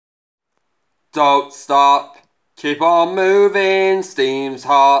Don't stop, keep on moving, steam's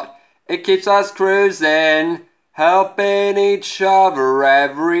hot, it keeps us cruising, helping each other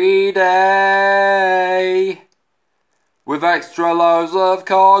every day. With extra loads of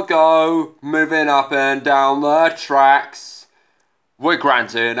cargo, moving up and down the tracks. We're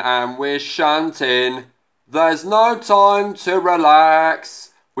granting and we're shunting, there's no time to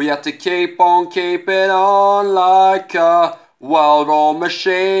relax. We have to keep on keeping on like a well-oiled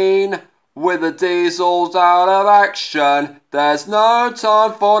machine. With the diesels out of action, there's no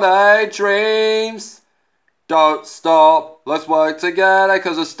time for daydreams. Don't stop, let's work together,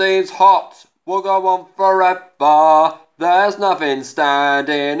 cause the steam's hot. We'll go on forever, there's nothing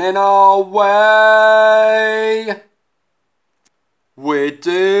standing in our way. We're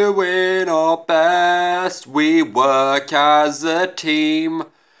doing our best, we work as a team.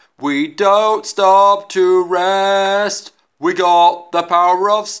 We don't stop to rest, we got the power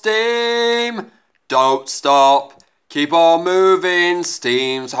of steam. Don't stop, keep on moving,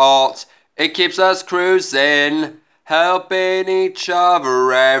 steam's hot, it keeps us cruising, helping each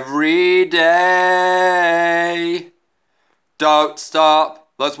other every day. Don't stop,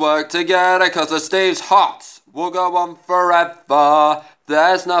 let's work together, cause the steam's hot. We'll go on forever,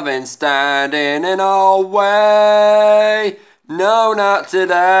 there's nothing standing in our way. No, not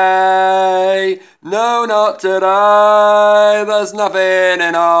today. No, not today. There's nothing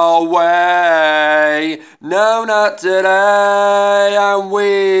in our way. No, not today. And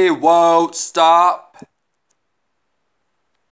we won't stop.